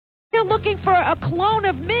they're looking for a clone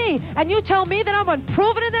of me, and you tell me that I'm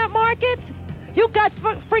unproven in that market? You got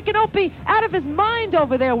freaking Opie out of his mind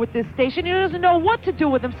over there with this station. He doesn't know what to do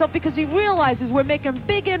with himself because he realizes we're making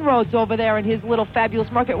big inroads over there in his little fabulous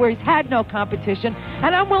market where he's had no competition.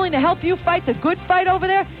 And I'm willing to help you fight the good fight over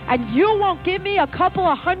there, and you won't give me a couple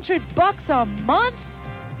of $100 a month?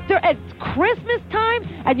 It's Christmas time,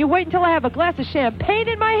 and you wait until I have a glass of champagne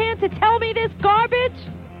in my hand to tell me this garbage?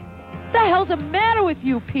 What the hell's the matter with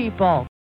you people?